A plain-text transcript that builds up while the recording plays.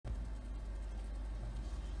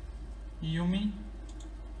Yuumi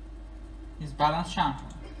is balanced champion.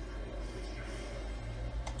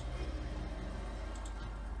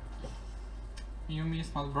 Yuumi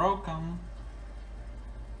is not broken.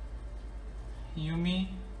 Yuumi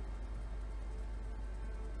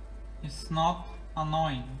is not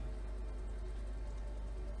annoying.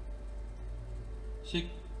 She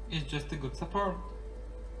is just a good support.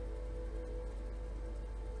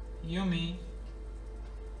 Yuumi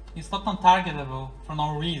is not untargetable for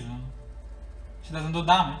no reason. She doesn't do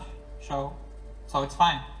damage, so it's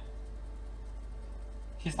fine.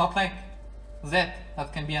 She's not like Zed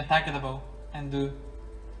that can be untargetable and do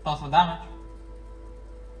tons of damage.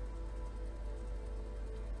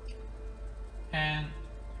 And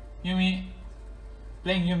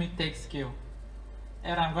playing Yuumi takes skill.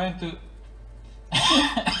 And I'm going to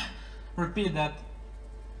repeat that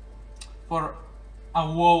for a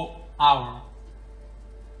whole hour.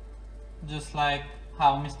 Just like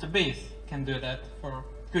how Mr. Beast can do that for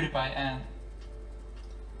PewDiePie and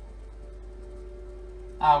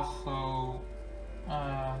also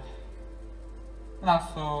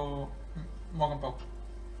Morgan Poe.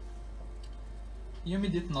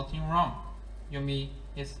 Yuumi did nothing wrong. Yuumi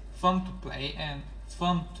is fun to play and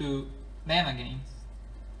fun to lane against.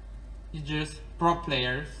 It's just pro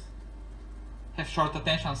players have short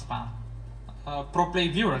attention span. Pro play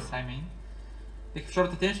viewers, I mean. They have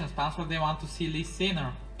short attention span, so they want to see Lee Sin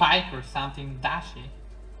or Pyke or something dashy.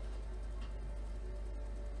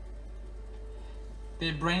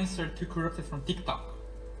 Their brains are too corrupted from TikTok.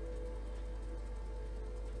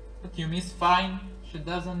 But Yuumi is fine, she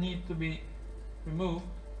doesn't need to be removed.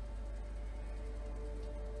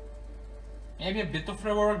 Maybe a bit of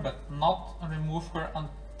rework, but not remove her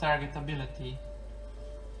untargetability.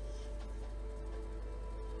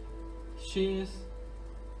 She is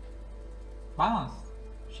balanced.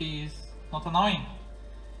 She is not annoying.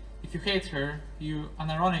 If you hate her, you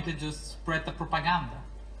unironically just spread the propaganda.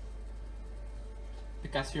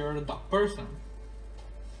 Because you're a dog person.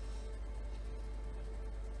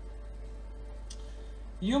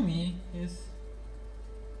 Yuumi is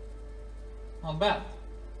not bad.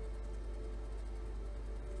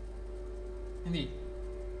 Indeed.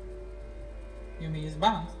 Yuumi is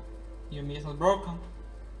balanced. Yuumi is not broken.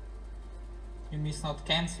 Yuumi is not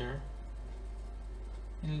cancer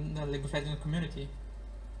in the League of Legends community.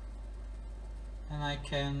 And I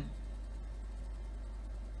can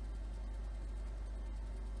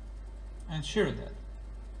ensure that.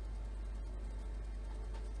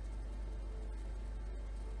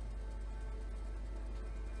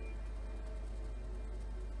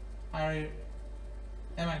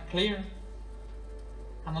 Am I clear?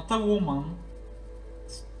 I'm not a woman.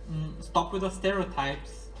 Stop with the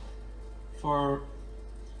stereotypes for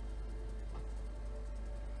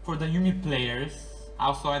the Yuumi players.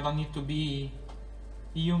 Also, I don't need to be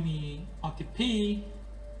Yuumi OTP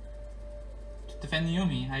to defend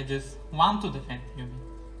Yuumi. I just want to defend Yuumi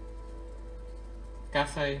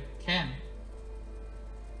because I can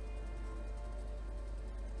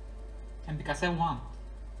and because I want.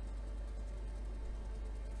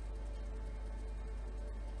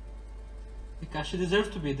 Because she deserves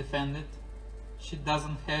to be defended. She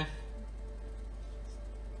doesn't have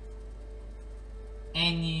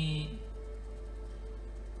any...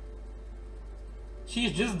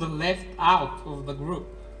 She's just the left out of the group.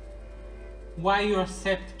 Why you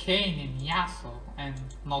accept Kane and Yasuo and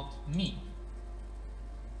not me?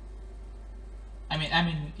 I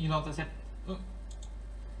mean you don't accept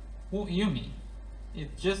Yuumi.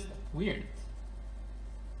 It's just weird.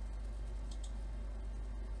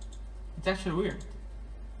 It's actually weird.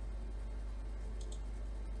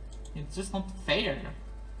 It's just not fair.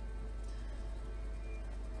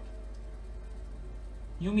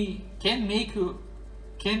 Yuumi can't make you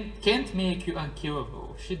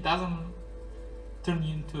unkillable. She doesn't turn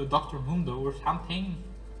you into Dr. Mundo or something.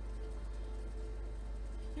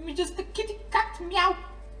 Yuumi just a kitty cat meow.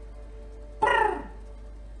 Brrr.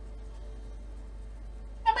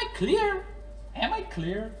 Am I clear? Am I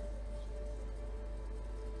clear?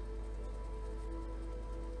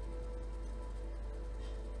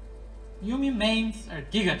 Yuumi mains are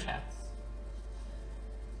gigachats.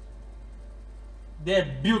 They're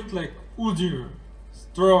built like Udyr,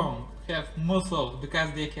 strong, have muscles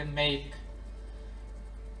because they can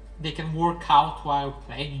work out while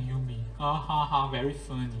playing Yuumi. Very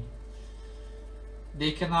funny.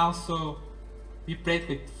 They can also be played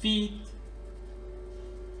with feet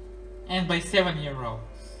and by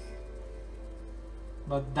 7-year-olds.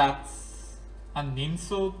 But that's an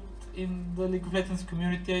insult in the League of Legends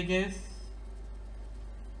community, I guess.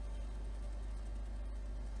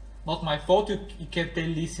 Not my fault you can't play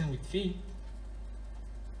listen with feet.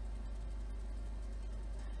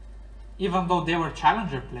 Even though they were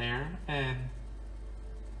challenger player and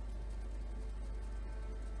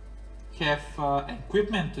have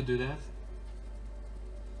equipment to do that.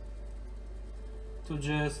 To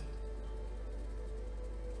just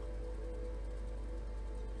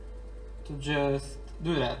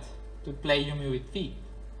do that. To play Yuumi with feet.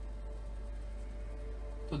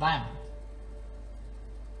 To diamond.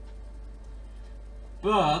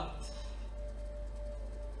 But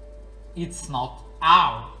it's not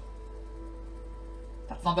out.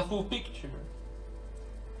 That's not the full picture.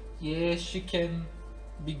 Yes, she can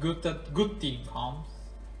be good at good team comps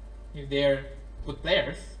if they're good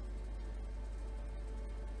players.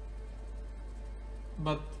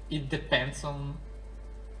 But it depends on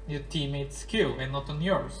your teammate's skill and not on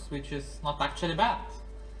yours, which is not actually bad.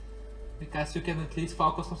 Because you can at least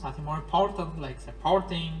focus on something more important like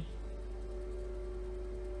supporting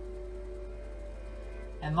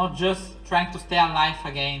and not just trying to stay alive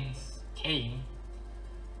against Kane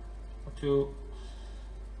or to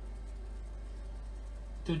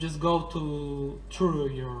just go through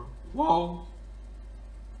your wall.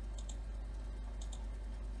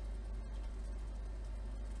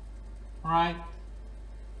 Right?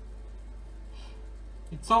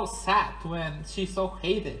 It's so sad when she's so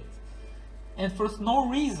hated and for no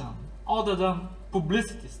reason other than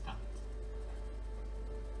publicity stunt.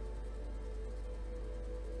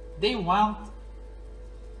 They want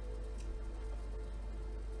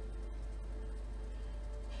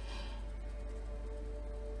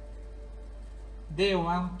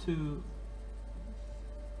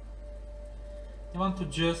to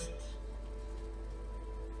just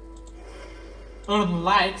earn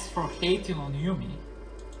likes for hating on Yuumi.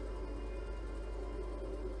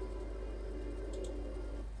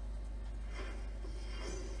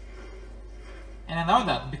 And I know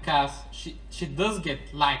that because she does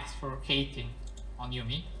get likes for hating on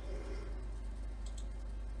Yuumi.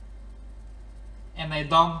 And I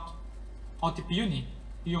don't OTP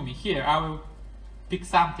Yuumi here. I will pick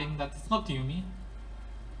something that is not Yuumi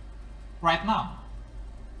right now.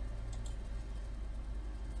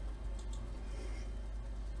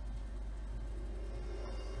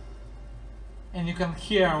 And you can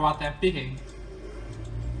hear what I'm picking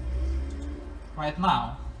right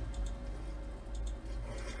now.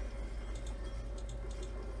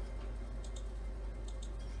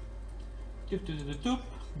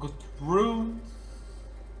 Good runes.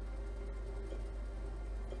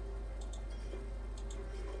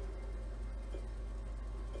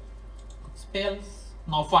 Good spells.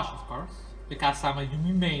 No flash, of course, because I'm a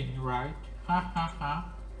Yuumi main, right? Ha ha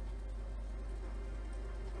ha.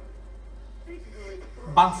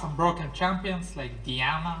 Ban some broken champions like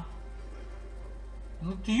Diana.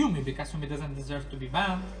 Not Yuumi, because Yuumi doesn't deserve to be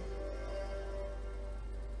banned.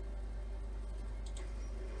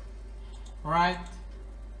 Right?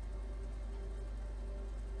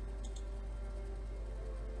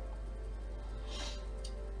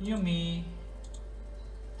 Yuumi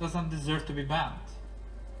doesn't deserve to be banned.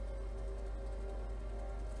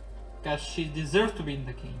 Because she deserves to be in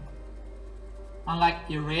the king. Unlike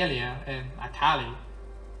Irelia and Akali,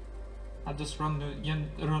 I just run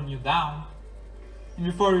you down. And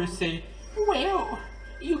before you say, well,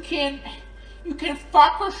 you can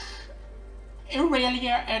focus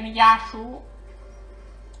Irelia and Yasuo.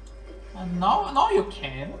 No, you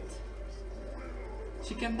can't.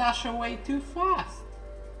 She can dash away too fast.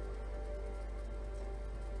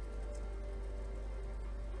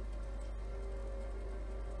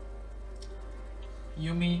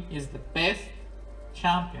 Yuumi is the best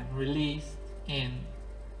champion released in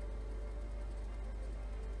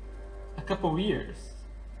a couple years.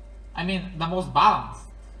 I mean, the most balanced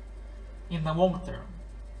in the long term.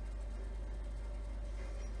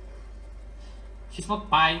 She's not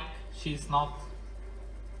Pike, she's not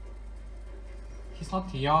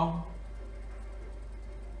young,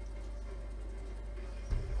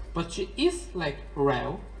 but she is like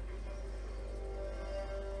Rel,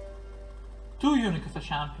 too unique as a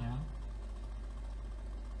champion.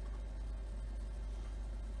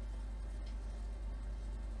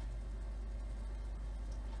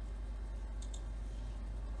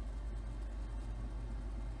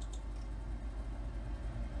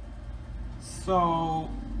 So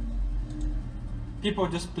people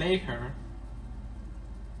just play her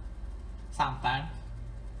sometimes.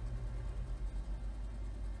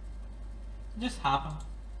 It just happens.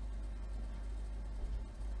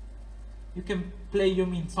 You can play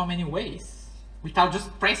Yuumi in so many ways without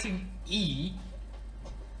just pressing E.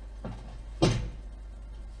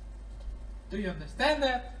 Do you understand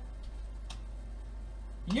that?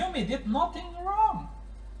 Yuumi did nothing wrong.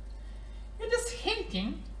 You're just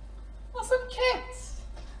hating on some kids.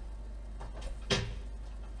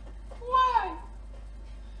 Why?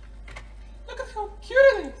 Look at how cute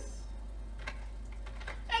it is.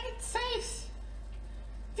 And it says,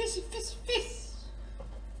 fishy, fish, fish.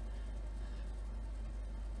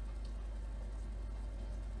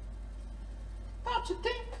 Don't you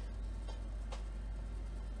think?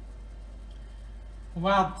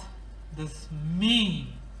 What does mean?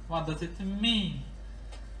 What does it mean?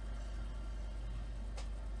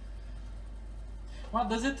 What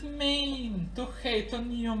does it mean to hate on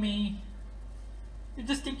Yuumi? You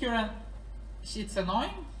just think she's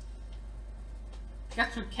annoying?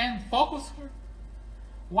 Because you can't focus her?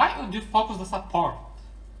 Why would you focus the support?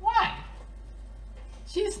 Why?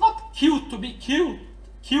 She is not cute to be cute.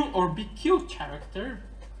 Cute or be cute character.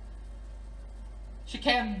 She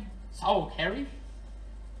can solo carry.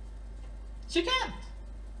 She can't.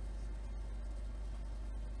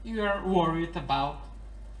 You are worried about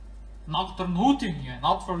Nocturne ulting you,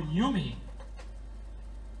 not for Yuumi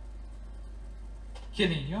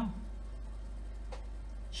killing you.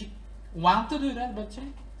 She wants to do that, but she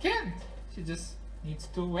can't. She just needs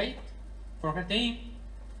to wait for her team.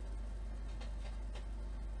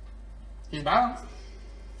 She's balanced.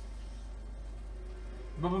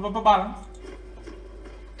 Balanced.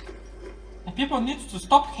 And people need to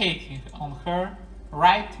stop hating on her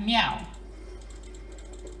right meow.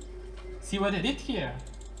 See what I did here?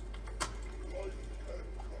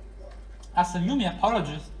 As a Yuumi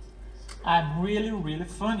apologist, I'm really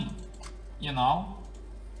funny, you know?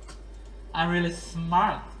 I'm really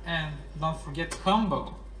smart and don't forget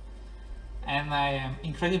humble. And I am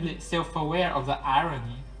incredibly self-aware of the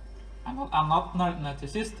irony. I'm not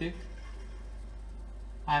narcissistic.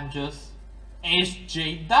 I'm just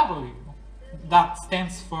SJW. That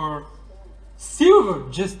stands for Silver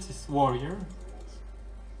Justice Warrior.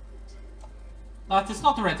 That is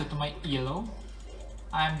not related to my elo.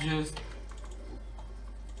 I'm just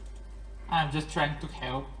trying to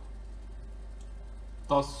help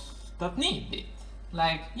those that need it.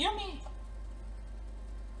 Like Yuumi.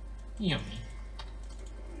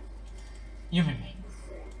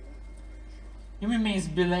 Yuumi mains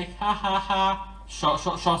be like, ha ha ha,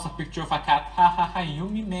 shows a picture of a cat, ha ha ha.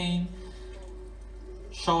 Yuumi main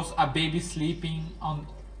shows a baby sleeping on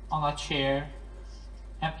a chair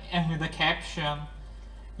and with a caption,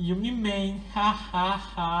 Yuumi main, ha ha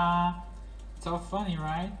ha. It's all funny,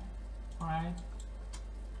 right? Right?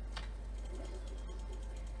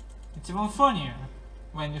 It's even funnier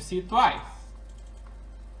when you see it twice.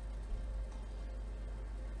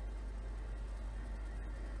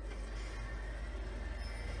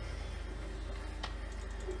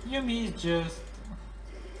 Yuumi is just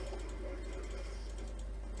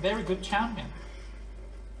very good champion.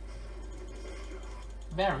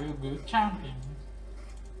 Very good champion.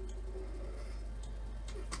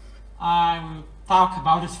 I will talk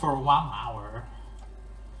about this for 1 hour.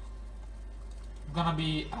 It's gonna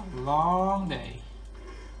be a long day.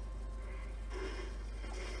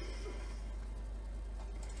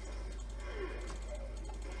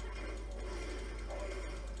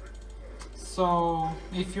 So,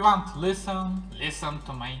 if you want to listen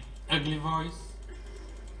to my ugly voice.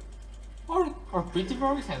 Or pretty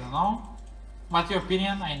voice, I don't know. What's your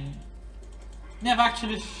opinion? I never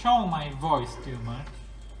actually shown my voice too much.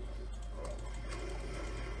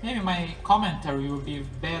 Maybe my commentary would be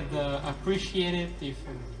better appreciated if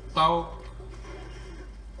you talk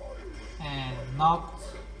and not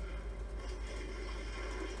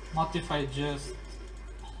if I just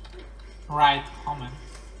write comments.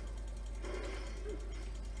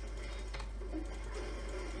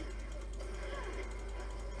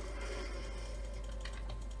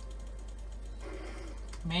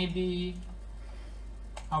 Maybe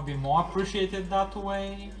I'll be more appreciated that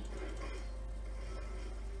way.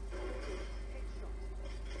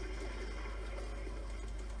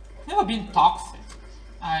 Never been toxic.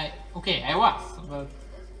 I was, but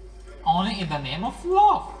only in the name of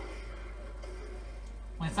love.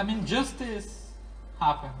 When some injustice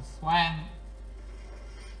happens, when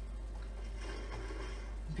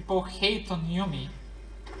people hate on Yuumi,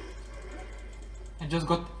 I just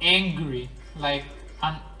got angry, like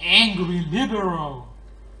an angry liberal.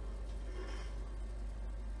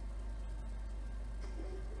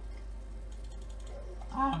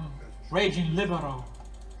 I'm raging liberal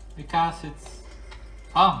because it's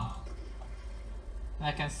fun. And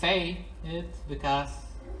I can say it because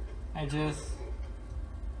I just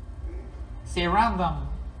say random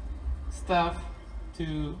stuff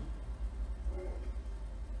to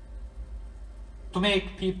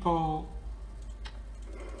make people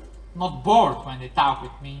not bored when they talk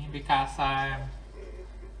with me, because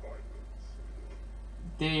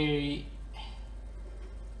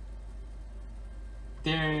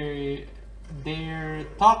their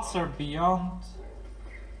thoughts are beyond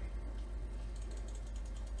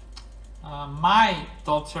my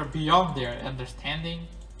thoughts are beyond their understanding.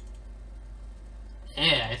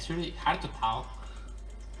 Yeah, it's really hard to talk.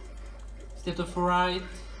 State of Riot.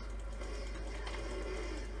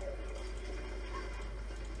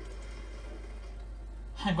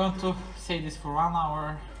 I'm going to say this for 1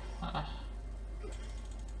 hour.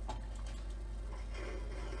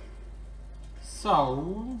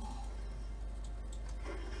 So,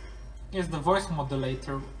 yes, the voice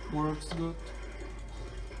modulator works good.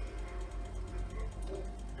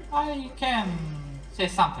 I can say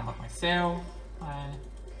something about myself,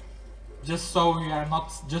 just so we are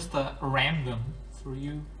not just a random for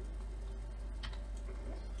you.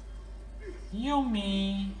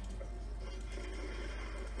 Yuumi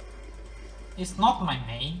is not my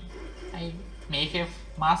main. I may have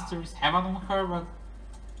Masters Heaven on her, but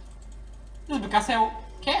just because I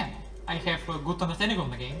can. I have a good understanding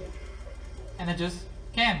of the game, and I just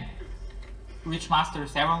can reach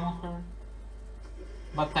Masters 7 on her.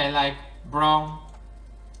 But I like Braum,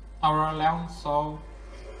 Aurelion, so,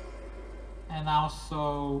 and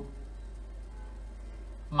also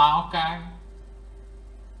Maokai,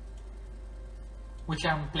 which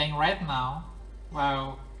I'm playing right now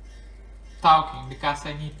while talking, because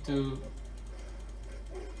I need to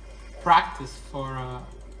practice for a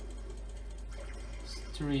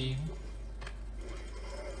stream.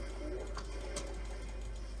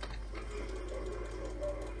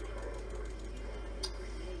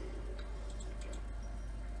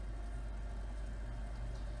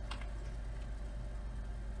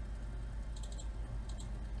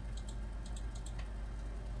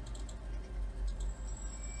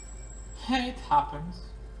 It happens.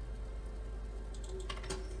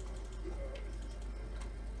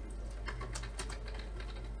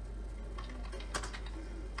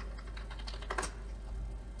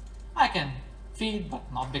 I can feed, but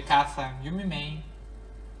not because I'm Yuumi main.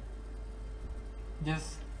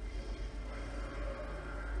 Just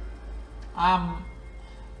I'm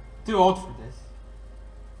too old for this.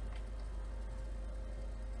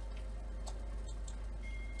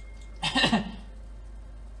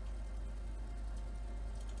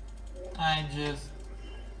 I just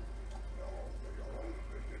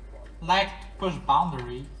like to push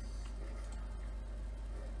boundaries.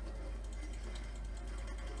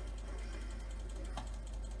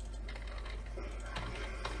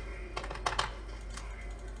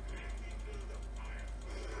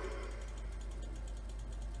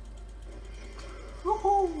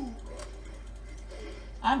 Woohoo!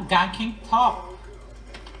 I'm ganking top.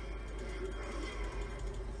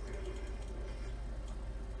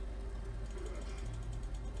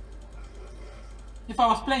 If I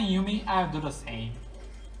was playing Yuumi, I would do the same.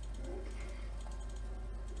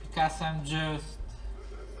 Because I'm just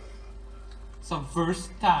so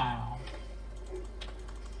versatile.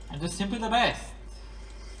 I'm just simply the best.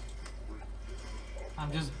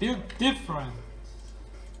 I'm just built different.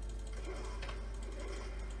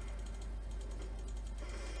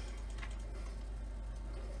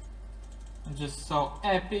 I'm just so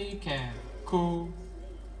epic and cool.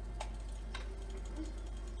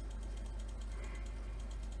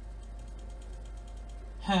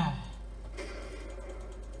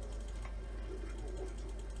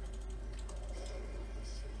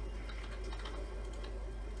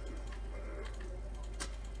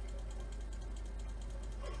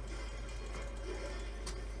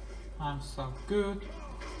 I'm so good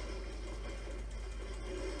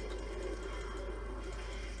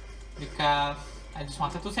because I just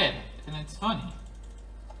wanted to say that, and it's funny,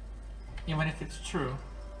 even if it's true,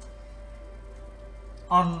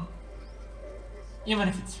 or even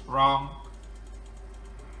if it's wrong.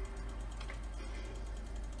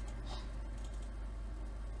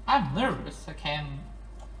 I'm nervous. I'm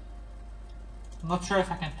not sure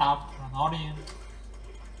if I can talk to an audience.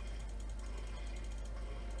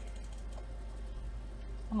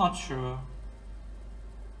 I'm not sure.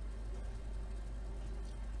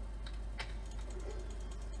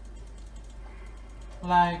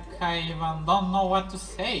 Like, I even don't know what to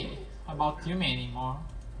say about Yuumi anymore.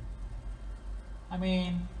 I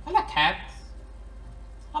mean, I like cats.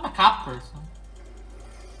 I'm a cat person.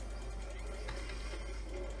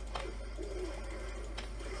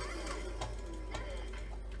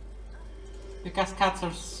 Because cats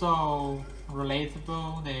are so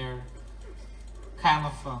relatable, they're kind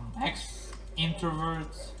of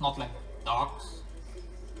introverts, not like dogs.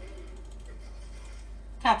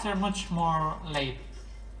 cats are much more laid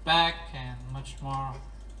back and much more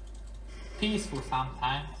peaceful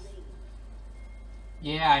sometimes.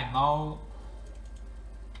 Yeah, I know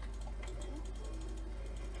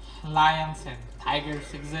lions and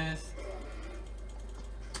tigers exist,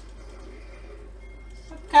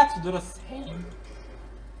 but cats do the same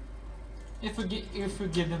if we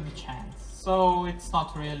give them the chance. So it's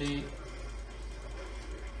not really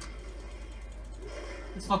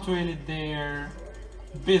their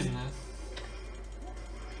business.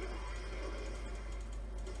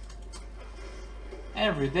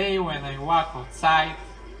 Every day when I walk outside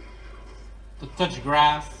to touch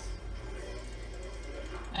grass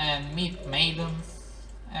and meet maidens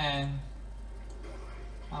and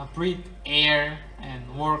breathe air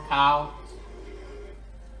and work out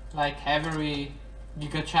like every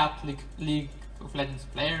GigaChat League of Legends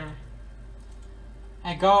player,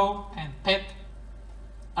 I go and pet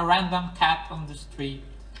a random cat on the street,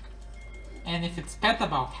 and if it's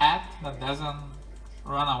petable cat that doesn't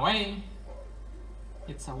run away,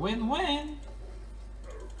 it's a win-win,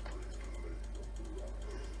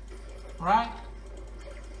 right?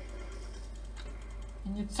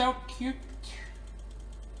 And it's so cute.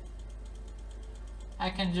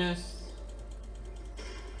 I can just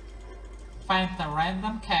find a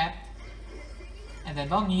random cat and I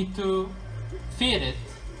don't need to feed it.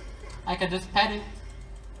 I can just pet it.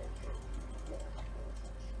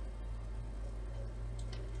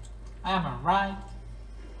 Am I right?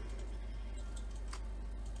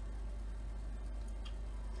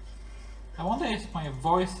 I wonder if my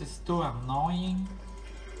voice is too annoying,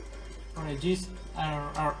 or I just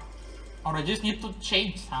need to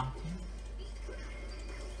change something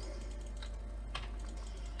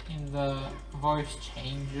in the voice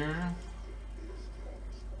changer.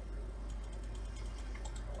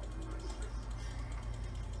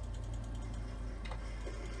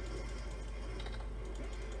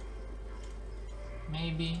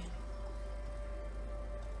 Maybe.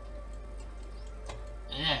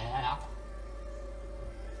 Yeah.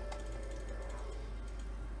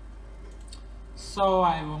 So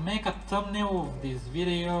I will make a thumbnail of this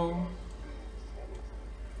video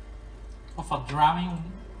of a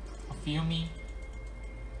drawing of Yuumi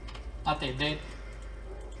that I did.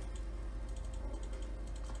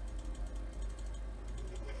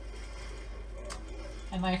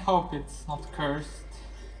 And I hope it's not cursed.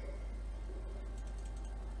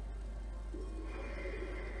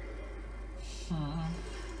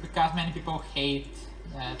 Because many people hate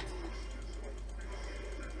that.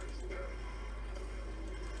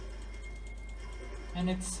 And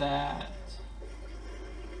it's sad.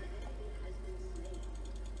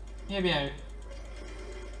 Maybe I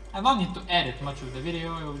don't need to edit much of the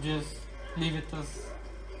video, I will just leave it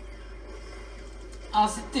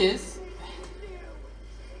as it is.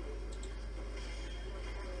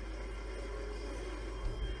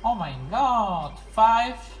 Oh my god,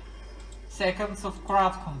 5 seconds of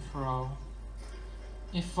crowd control.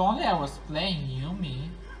 If only I was playing Yuumi,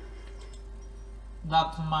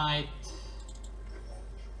 that might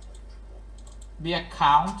be a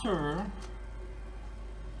counter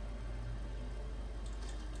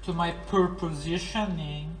to my poor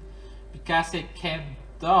positioning, because I can't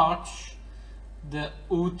dodge the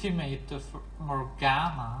ultimate of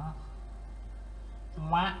Morgana.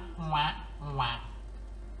 Wah, wah, wah.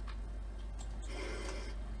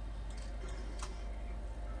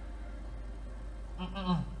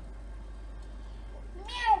 Meow.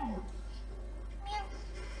 Meow.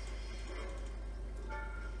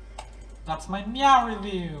 That's my meow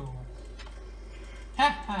review. Ha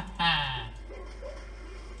ha ha.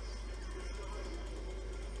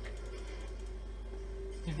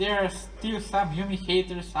 If there are still some Yuumi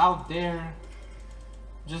haters out there,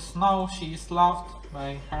 just know she is loved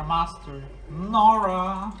by her master,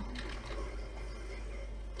 Nora.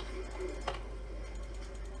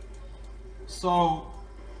 So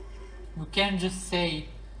we can't just say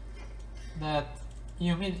that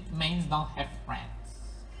Yuumi mains don't have friends,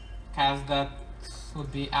 because that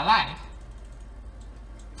would be a lie.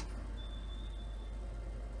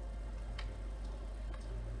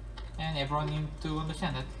 And everyone needs to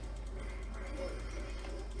understand that.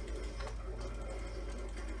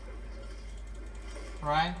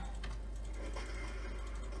 Right?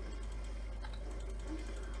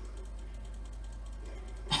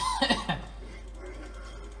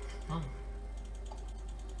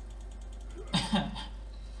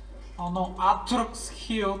 Oh no, Atrox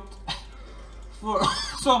healed for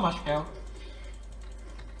so much health.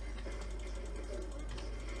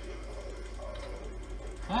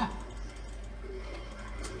 Ah.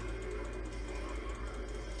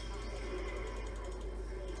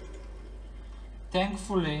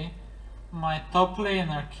 Thankfully, my top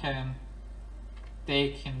laner can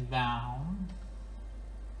take him down.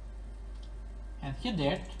 And he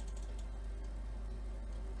did.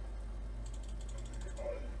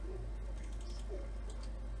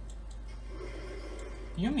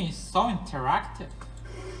 Yuumi is so interactive.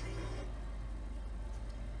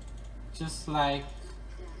 Just like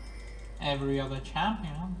every other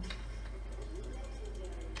champion.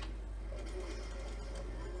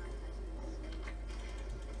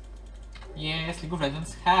 Yes, League of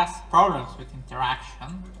Legends has problems with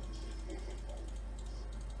interaction.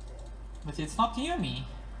 But it's not Yuumi.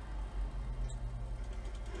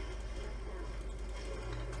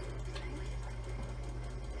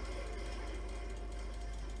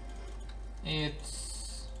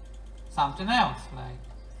 It's something else, like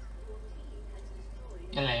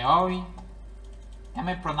Ileoi. Am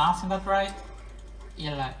I pronouncing that right?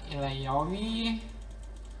 Ileoi.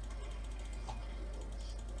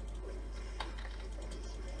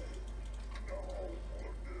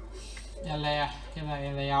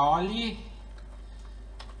 Ileoi.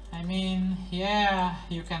 I mean, yeah,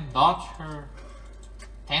 you can dodge her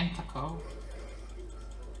tentacle.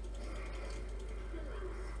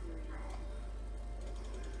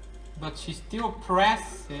 But she's still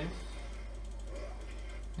oppressive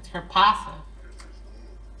with her passive.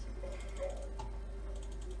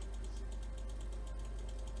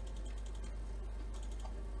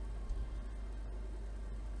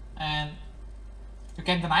 And you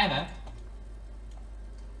can't deny that.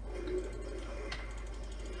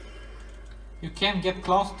 You can get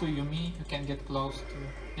close to Yuumi, you can get close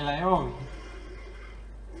to Ileoi.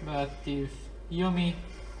 But if Yuumi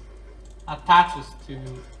attaches to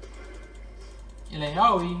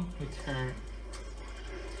Ileoi with her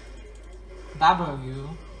W,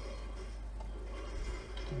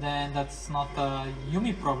 then that's not a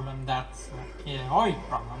Yuumi problem, that's an Ileoi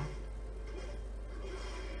problem.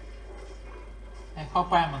 I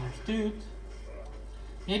hope I am understood.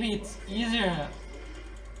 Maybe it's easier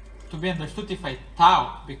to be understood if I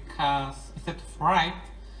talk, because instead of write,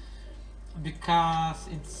 because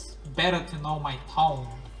it's better to know my tone.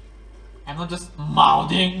 I'm not just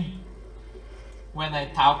mouthing when I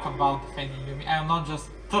talk about defending Yuumi. I'm not just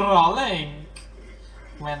trolling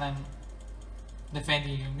when I'm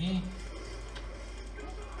defending Yuumi.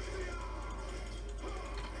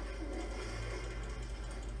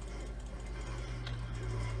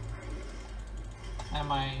 Am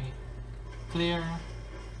I clear?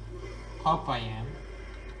 Hope I am.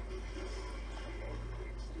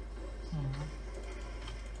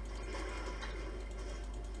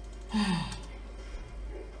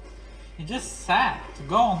 It's just sad to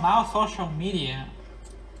go on now social media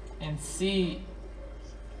and see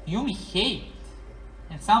Yuumi hate,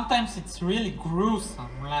 and sometimes it's really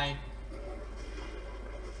gruesome, like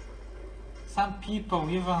some people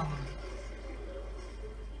even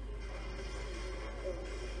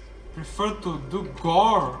prefer to do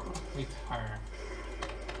gore with her.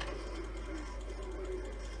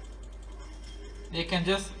 They can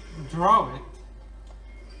just draw it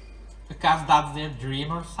because that's their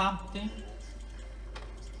dream or something.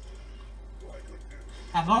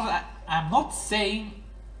 I'm not saying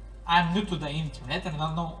I'm new to the internet and I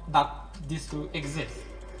don't know that this will exist.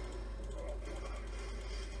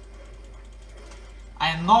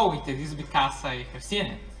 I know it exists because I have seen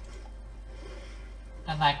it.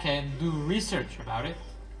 And I can do research about it.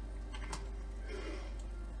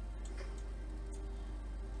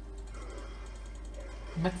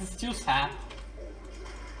 But it's still sad.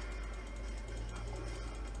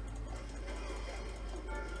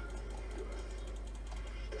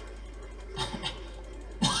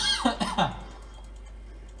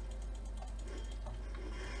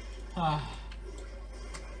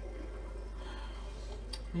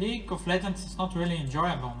 League of Legends is not really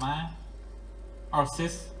enjoyable, man. Or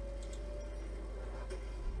cis.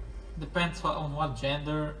 Depends on what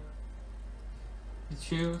gender you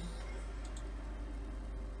choose.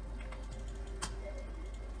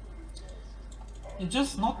 It's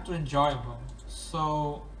just not enjoyable.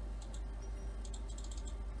 So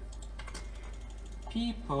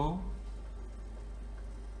people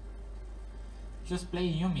just play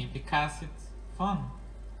Yuumi because it's fun.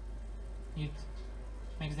 It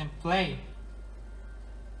makes them play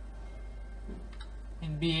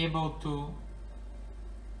and be able to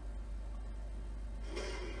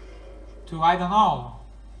I don't know,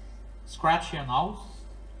 scratch your nose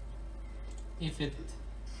if you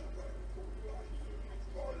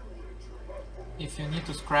need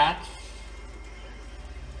to scratch.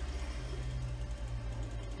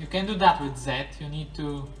 You can do that with Z. You need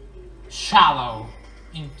to shallow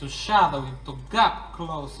into shadow, into gap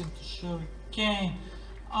close, into shuriken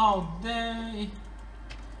all day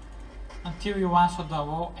until you one-shot the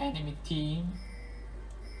whole enemy team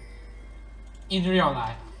in real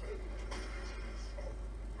life.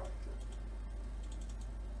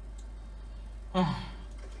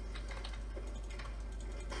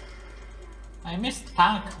 I miss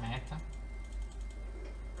tank meta,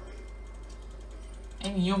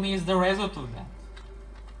 and Yuumi is the result of that,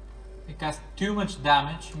 because too much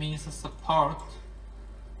damage means a support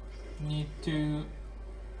need to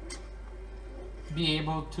be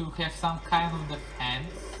able to have some kind of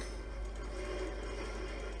defense.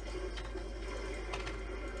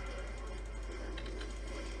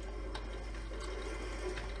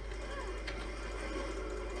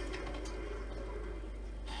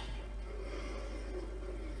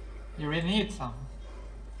 You really need some.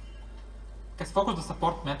 Because focus the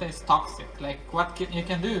support meta is toxic. Like, what you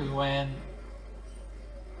can do when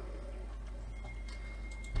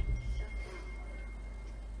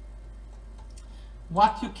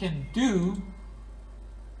what you can do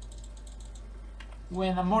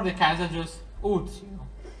when a Mordekaiser just ults you,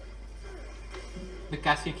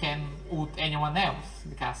 because he can ult anyone else,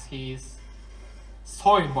 because he's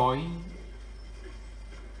soy boy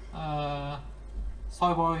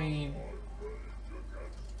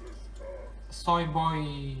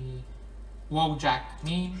walljack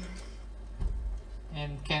me,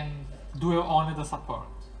 and can do only the support.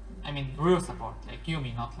 I mean real support, like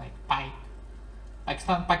Yuumi, not like Pyke.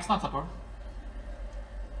 Pyke's not support.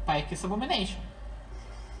 Pyke is abomination.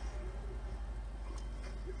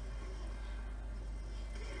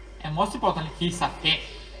 And most importantly, he's a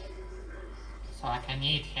fish, so I can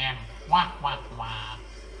eat him. Wah wah wah.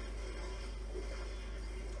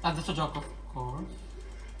 That's just a joke, of course.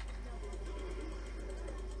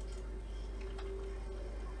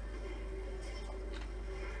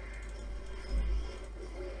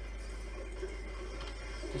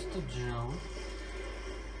 Just a joke.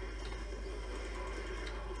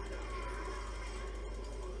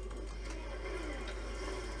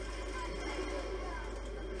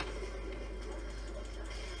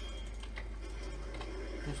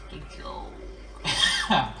 Just a joke.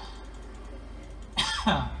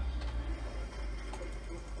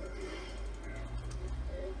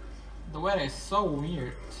 The weather is so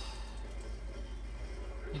weird.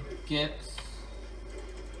 It gets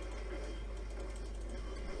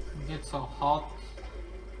so hot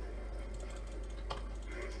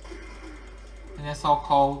and it's so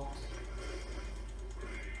cold.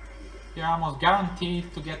 You're almost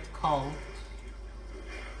guaranteed to get cold.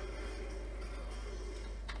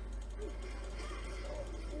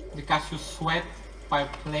 Because you sweat by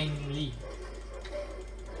playing League.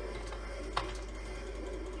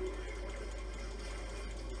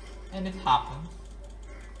 And it happens.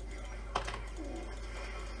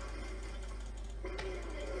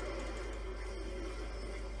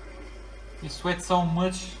 You sweat so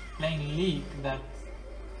much playing League that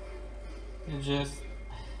you just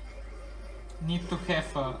need to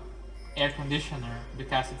have a air conditioner,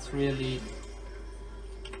 because it's really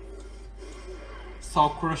soul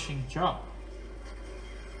crushing job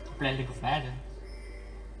to play League of Legends.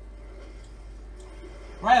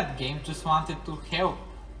 Riot Games just wanted to help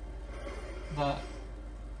the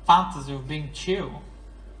fantasy of being chill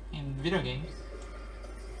in video games,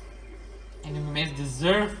 and MMAs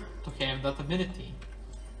deserve to have that ability.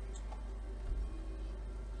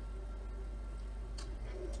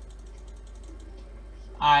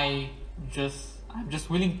 I'm just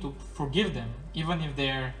willing to forgive them, even if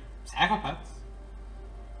they're psychopaths,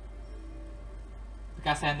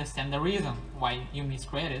 because I understand the reason why Yuumi is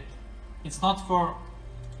created. It's not for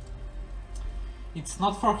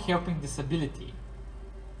helping disabilities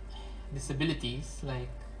like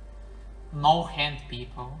no hand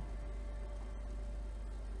people.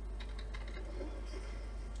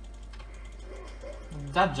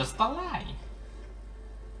 That's just a lie.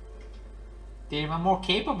 They're even more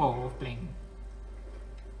capable of playing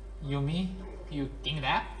Yuumi. You think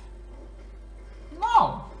that?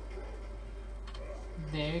 No.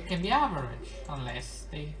 They can be average unless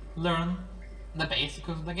they learn the basics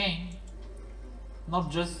of the game. Not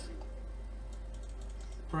just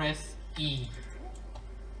press E.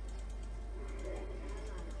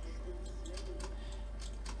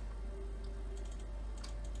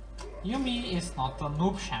 Yuumi is not a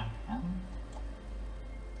noob champion.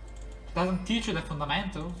 Doesn't teach you the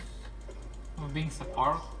fundamentals of being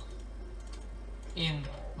support in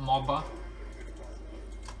MOBA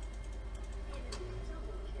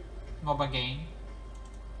game.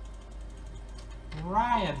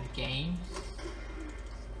 Riot Games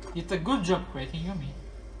did a good job creating Yuumi.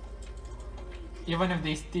 even if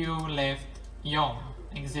they still left Yom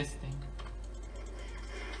existing.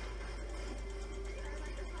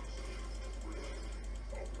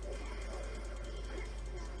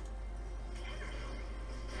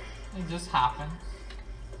 It just happens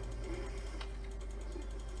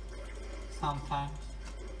sometimes.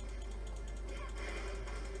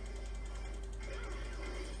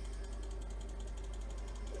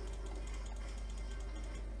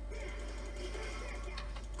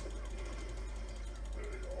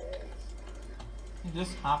 It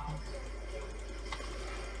just happens.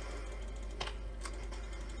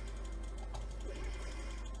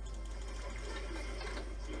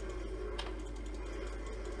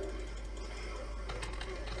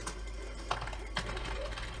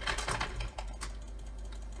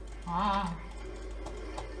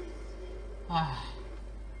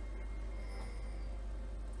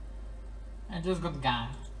 I just got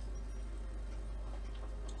ganked.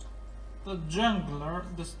 The jungler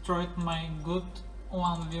destroyed my good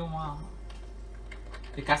 1v1.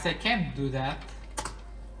 Because I can't do that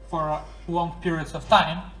for long periods of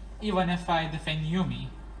time, even if I defend Yuumi.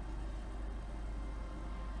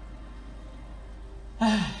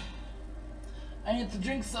 I need to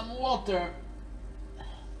drink some water.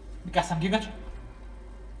 Because I'm Giga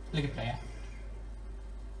League player.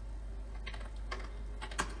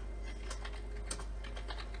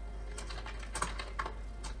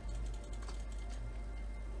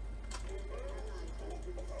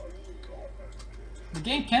 The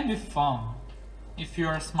game can be fun if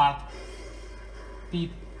you're a smart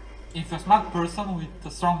person with a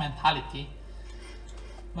strong mentality,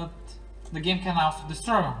 but the game can also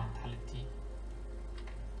destroy your mentality.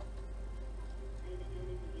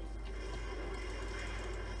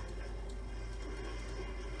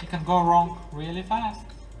 It can go wrong really fast.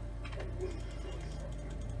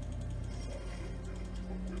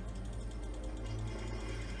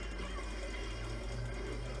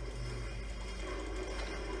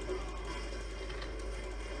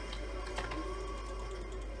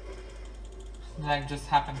 Like just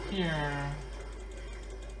happened here.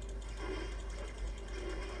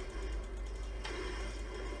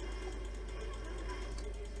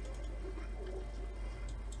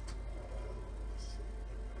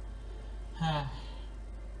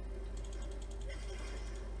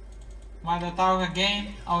 Why the talk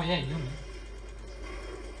again? Oh yeah, Yuumi.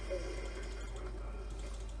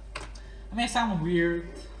 It may sound weird,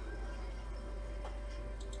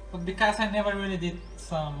 but because I never really did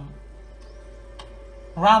some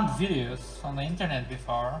rant videos on the internet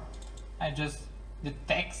before, I just did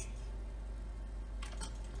text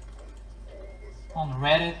on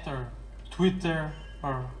Reddit or Twitter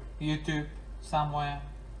or YouTube somewhere.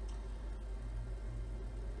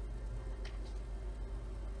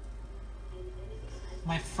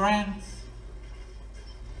 My friends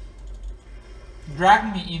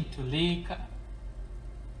dragged me into League.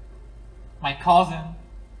 My cousin,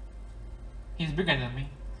 he's bigger than me,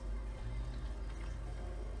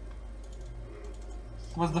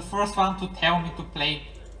 was the first one to tell me to play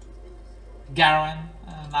Garen,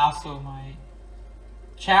 and also my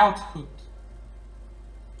childhood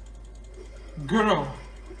guru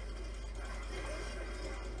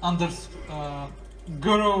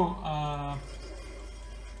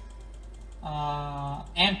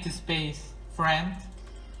empty space friend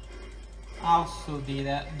also do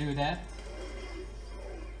that.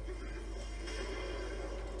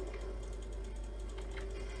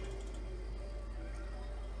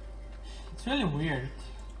 It's really weird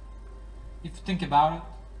if you think about it,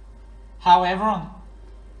 how everyone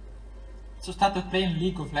started playing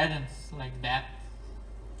League of Legends like that.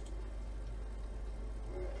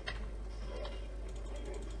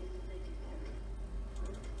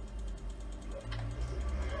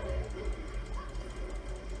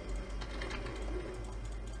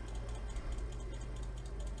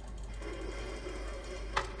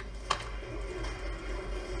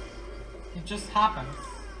 It just happens.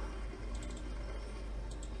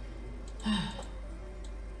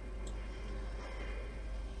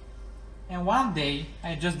 And one day,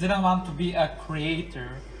 I just didn't want to be a creator.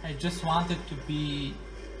 I just wanted to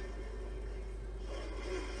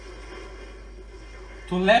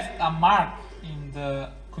left a mark in the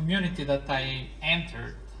community that I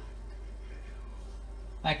entered.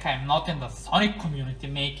 Like, I'm not in the Sonic community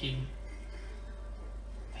making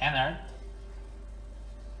fan art.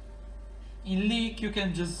 In League, you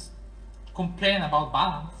can just complain about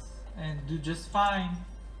balance and do just fine.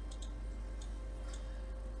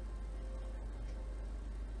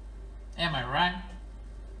 Am I right?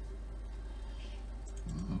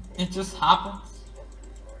 It just happens.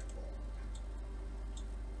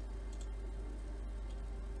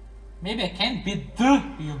 Maybe I can't be the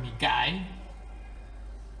Yuumi guy,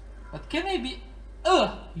 but can I be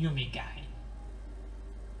a Yuumi guy?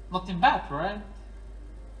 Nothing bad, right?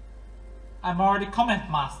 I'm already comment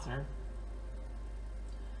master.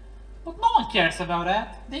 But no one cares about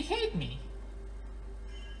that. They hate me.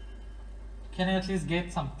 Can I at least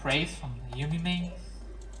get some praise from the Yuumi mains?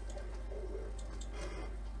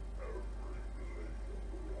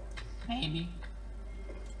 Maybe.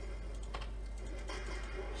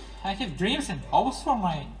 I have dreams and hopes for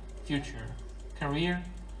my future career.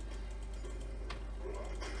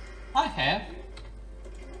 I have.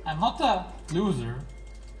 I'm not a loser.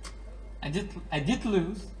 I did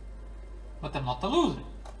lose, but I'm not a loser.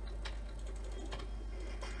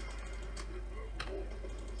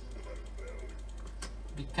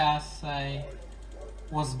 Because I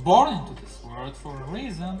was born into this world for a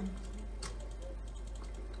reason.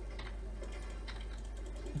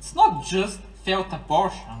 It's not just failed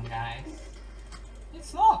abortion, guys.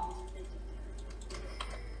 It's not.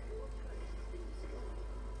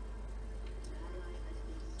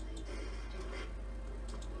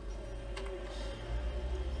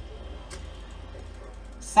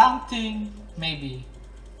 Something, maybe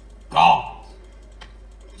God,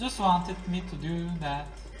 just wanted me to do that,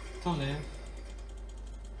 to live.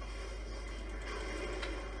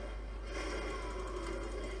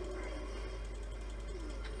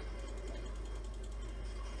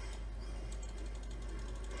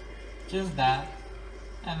 Just that,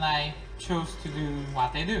 and I chose to do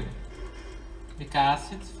what I do,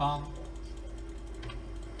 because it's fun.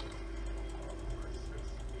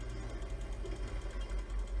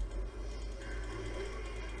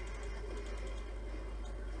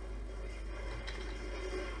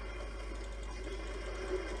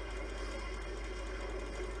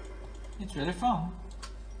 It's really fun.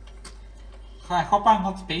 I hope I'm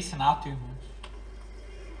not spacing out too much.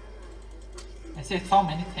 I say so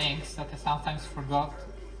many things that I sometimes forgot.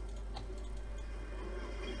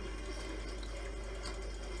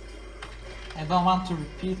 I don't want to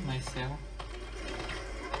repeat myself.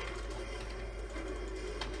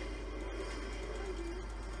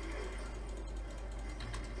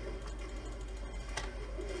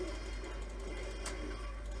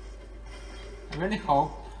 I really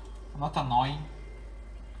hope I'm not annoying.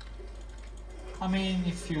 I mean,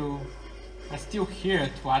 if you are still here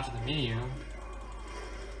to watch the video,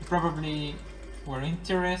 you probably were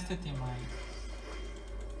interested in my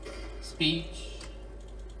speech.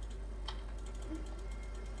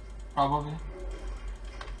 Probably.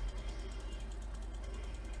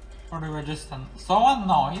 Or you were just so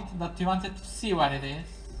annoyed that you wanted to see what it is.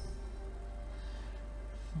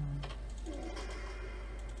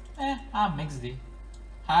 I'm MixD.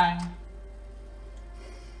 Hi.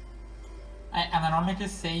 I unironically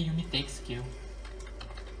say Yuumi takes skill.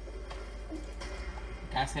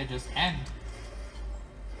 Because I just can.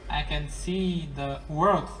 I can see the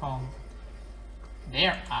world from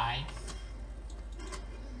their eyes.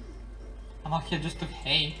 I'm not here just to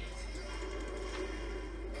hate.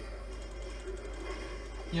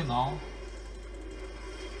 You know.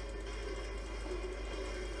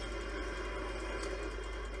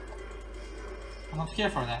 I'm not here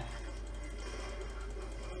for that.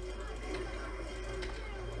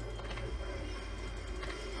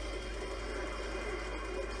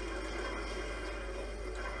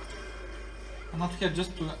 I'm not here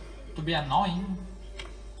just to be annoying.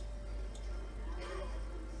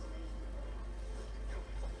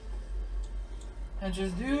 I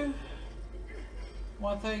just do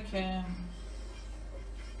what I can.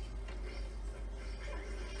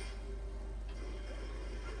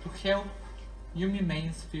 To help Yuumi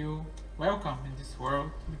mains feel welcome in this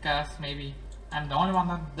world, because maybe I'm the only one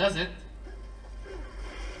that does it.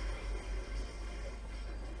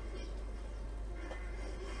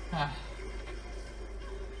 I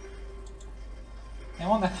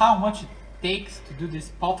wonder how much it takes to do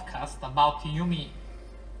this podcast about Yuumi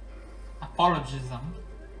apologism.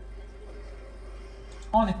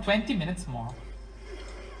 Only 20 minutes more.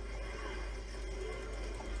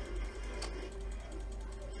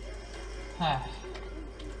 Ah.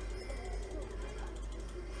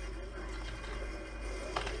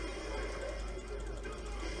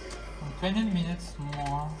 20 minutes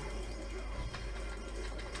more.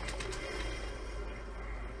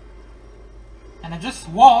 And I just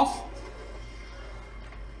lost.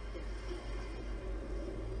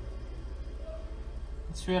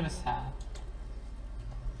 It's really sad.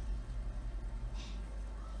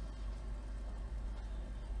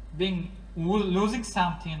 Losing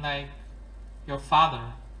something like your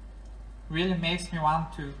father really makes me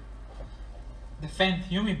want to defend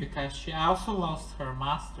Yuumi, because she also lost her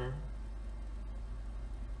master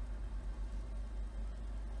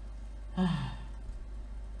It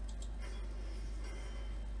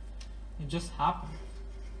just happened.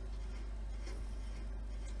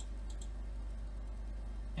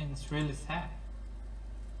 And it's really sad.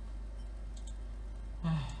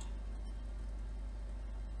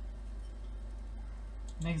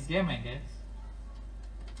 Next game, I guess.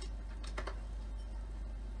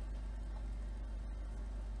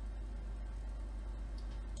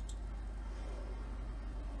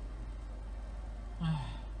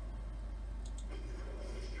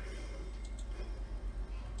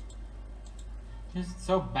 It's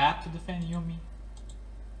so bad to defend Yuumi.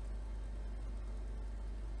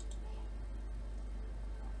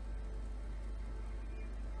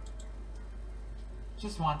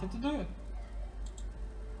 Just wanted to do it.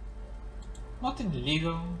 Nothing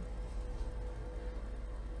illegal.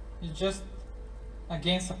 It's just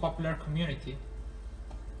against a popular community.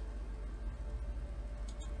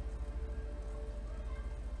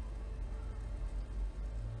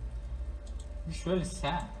 It's really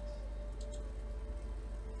sad.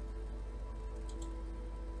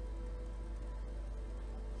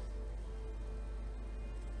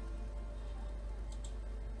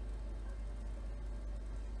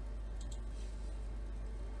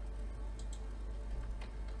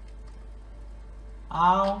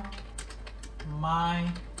 How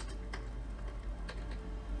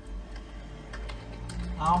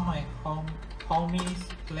my homies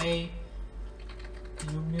play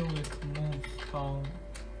Yuumi with Moonstone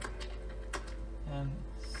and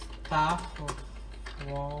Staff of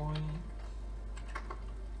Flowing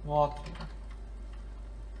Water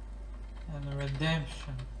and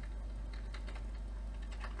Redemption.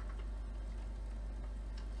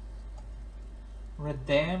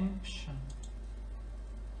 Redemption.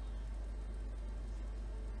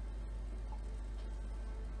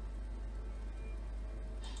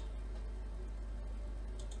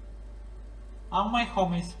 All my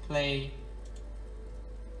homies play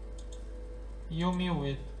Yuumi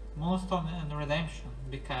with Moonstone and Redemption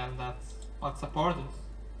because that's what support is.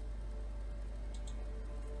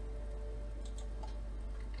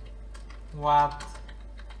 What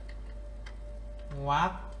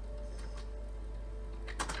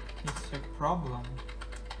is your problem?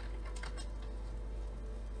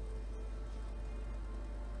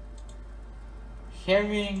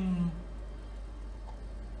 Having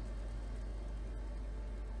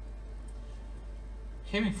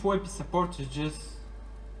full AP support is just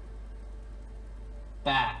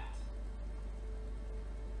bad.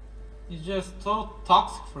 It's just so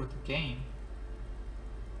toxic for the game.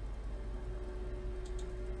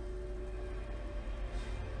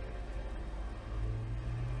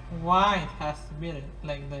 Why it has to be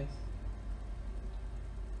like this?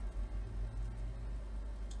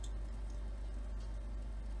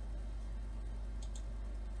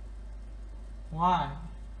 Why?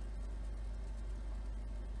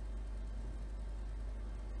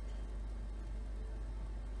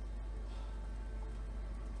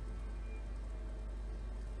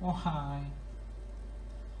 Why?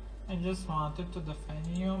 I just wanted to defend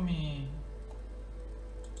Yuumi.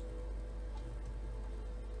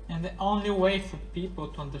 And the only way for people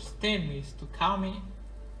to understand me is to call me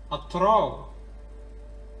a troll.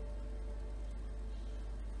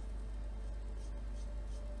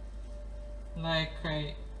 Like,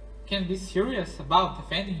 I can be serious about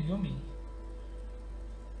defending Yuumi,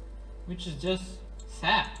 which is just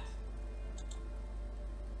sad.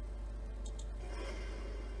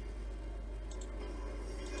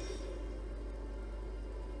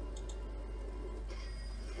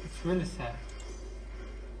 It's really sad.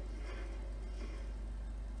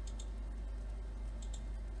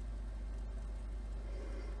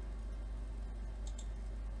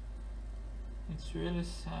 It's really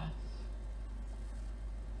sad.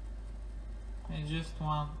 I just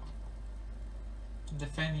want to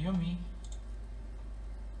defend Yuumi.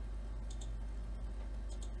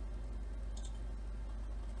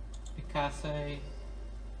 Because I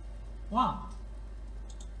want.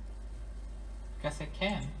 Because I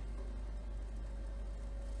can.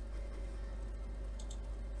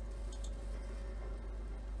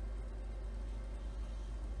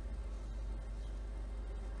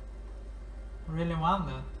 I really want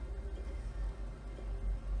that.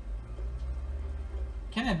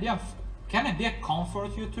 Can I be a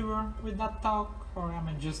comfort YouTuber with that talk, or am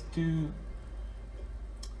I just too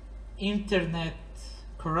internet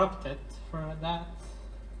corrupted for that?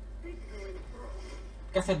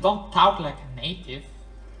 Because I don't talk like a native,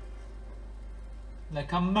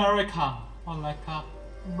 like American or like a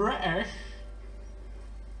British.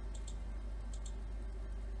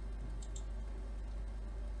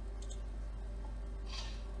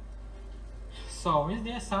 So, is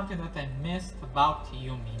there something that I missed about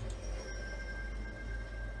Yuumi?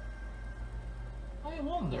 I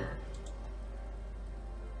wonder.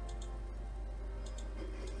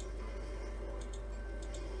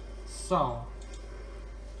 So,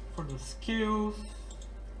 for the skills...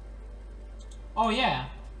 Oh yeah,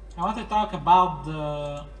 I want to talk about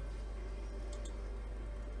the...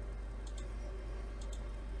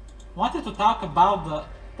 wanted to talk about the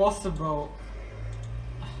possible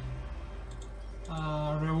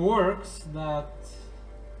reworks that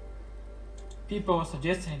people are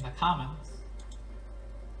suggesting in the comments.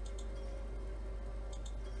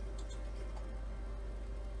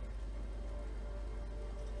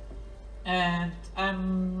 And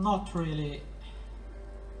I'm not really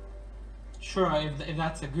sure if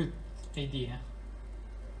that's a good idea.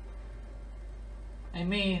 I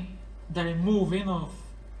mean, the removing of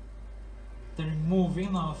the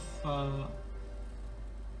removing of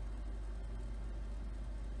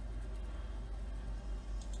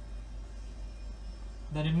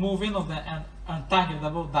the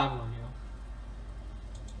untargetable W.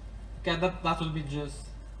 Okay, that would be just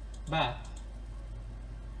bad.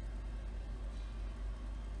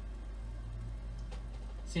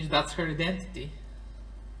 Since that's her identity.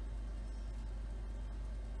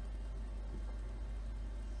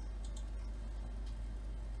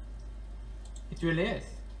 It really is.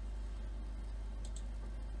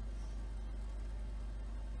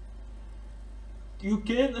 You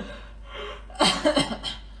can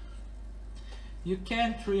you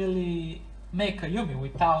can't really make a Yuumi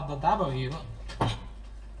without the W.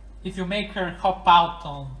 If you make her hop out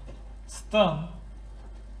on stun,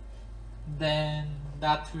 then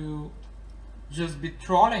that will just be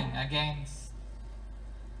trolling against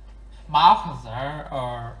Malhazar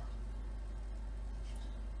or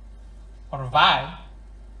Vi.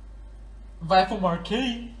 Vi from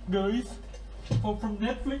Arcane, guys. Or from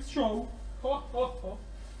Netflix show.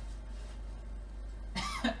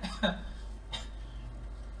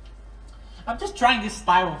 I'm just trying this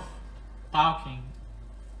style of talking.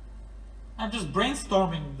 I'm just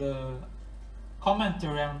brainstorming the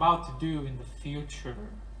commentary I'm about to do in the future.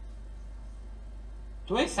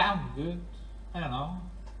 Do I sound good? I don't know.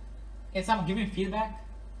 Can someone give me feedback?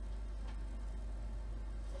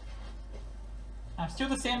 I'm still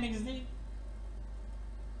the same XD.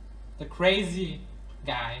 The crazy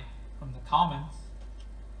guy from the comments.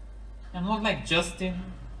 I'm not like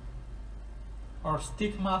Justin or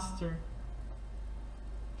Stickmaster.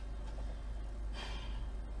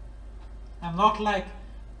 I'm not like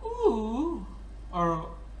ooh, or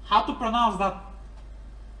how to pronounce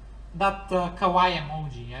that kawaii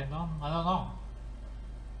emoji. I don't know.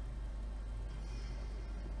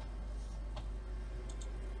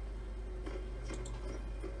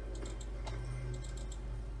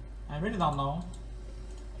 I really don't know.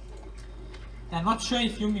 I'm not sure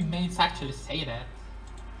if Yuumi mates actually say that,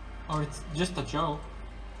 or it's just a joke.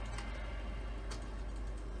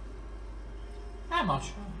 I'm not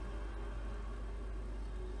sure.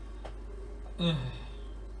 Ugh.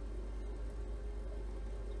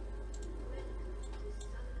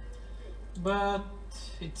 But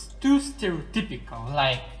it's too stereotypical.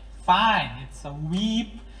 Like, fine, it's a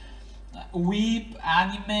weep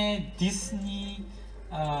anime, Disney,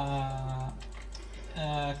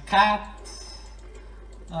 cat,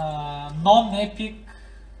 non-epic,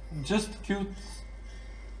 just cute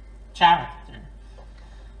character.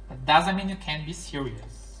 That doesn't mean you can't be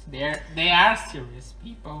serious. They are serious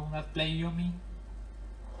people that play Yuumi.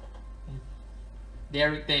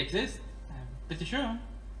 They exist, I'm pretty sure.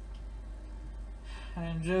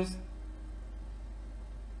 I'm just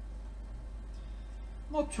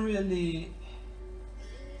not really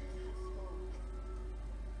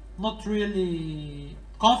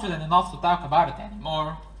confident enough to talk about it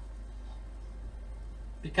anymore,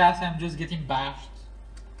 because I'm just getting bashed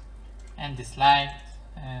and disliked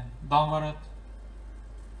and done with it.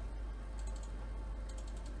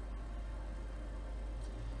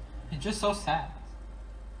 It's just so sad.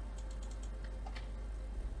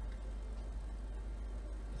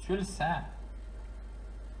 It's really sad.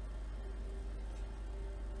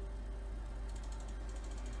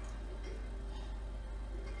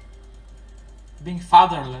 Being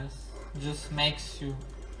fatherless just makes you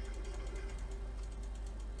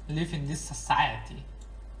live in this society.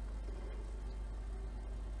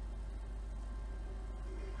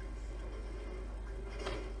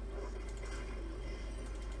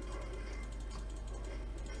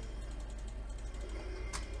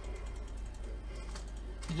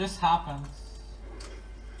 It just happens.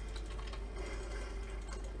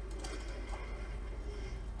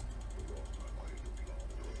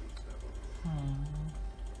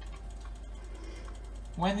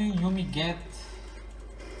 when Yuumi get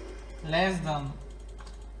less than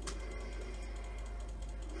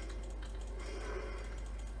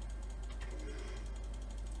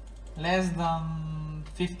less than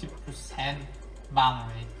 50% ban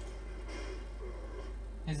rate.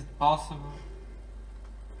 Is it possible?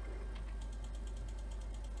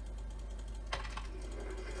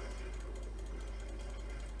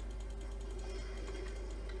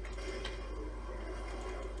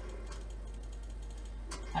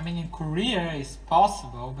 I mean, in Korea it's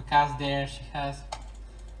possible because there she has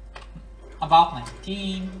about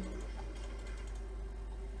 19%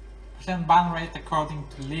 ban rate according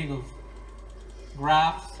to legal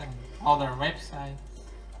graphs and other websites.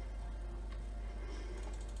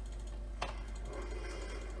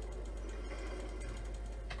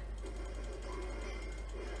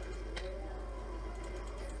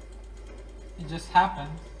 It just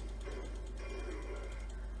happened.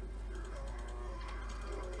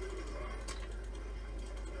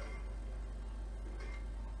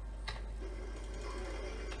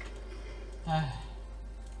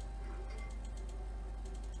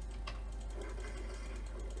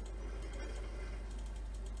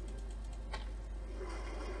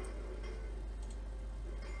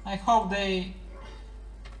 I hope they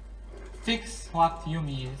fix what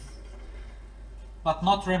Yuumi is, but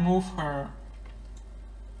not remove her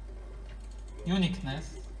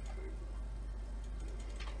uniqueness.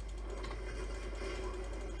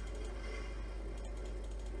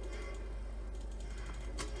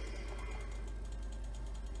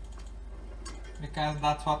 Because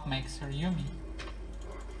that's what makes her Yuumi.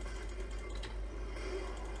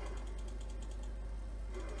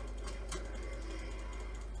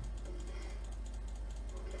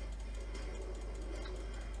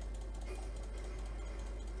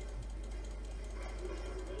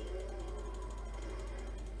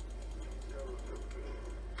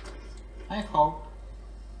 I hope.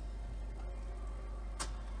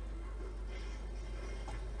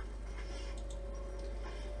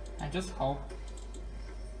 I just hope.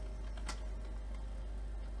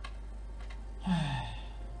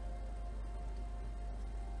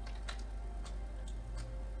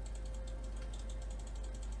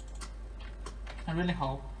 I really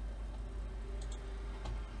hope.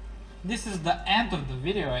 This is the end of the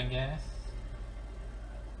video, I guess.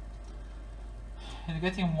 It's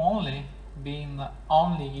getting lonely being the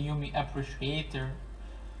only Yuumi appreciator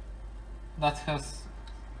that has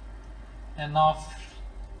enough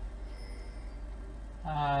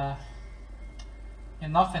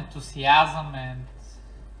enthusiasm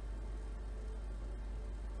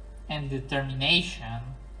and determination,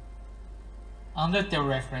 under the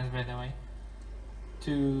reference by the way,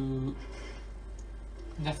 to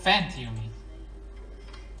defend Yuumi.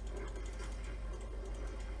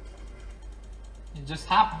 It just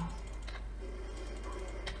happened.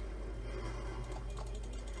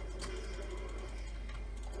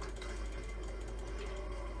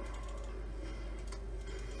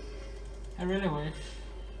 I really wish.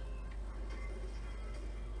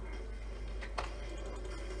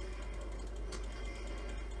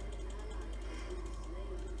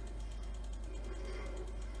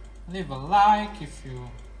 Leave a like if you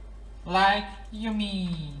like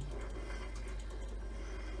Yuumi.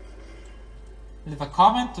 Leave a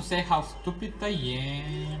comment to say how stupid I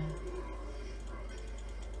am.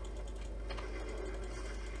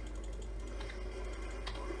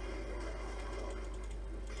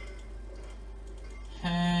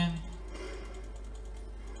 And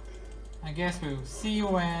I guess we'll see you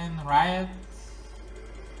when Riot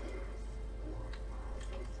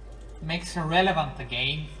makes her relevant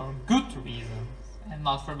again for good reasons and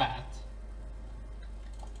not for bad.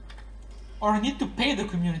 Or need to pay the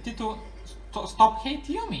community to stop hate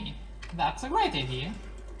Yuumi. That's a great idea.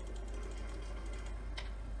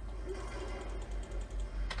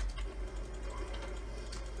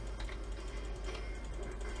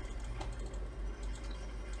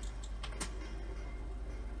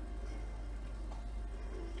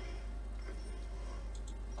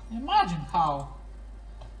 Imagine how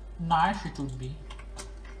nice it would be.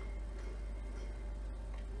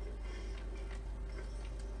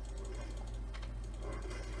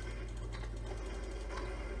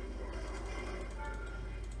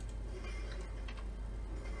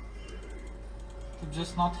 To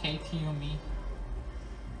just not hate Yuumi.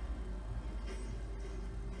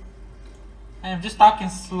 I am just talking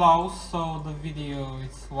slow so the video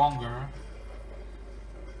is longer.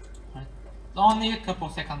 Only a couple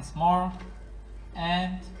seconds more,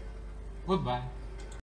 and goodbye.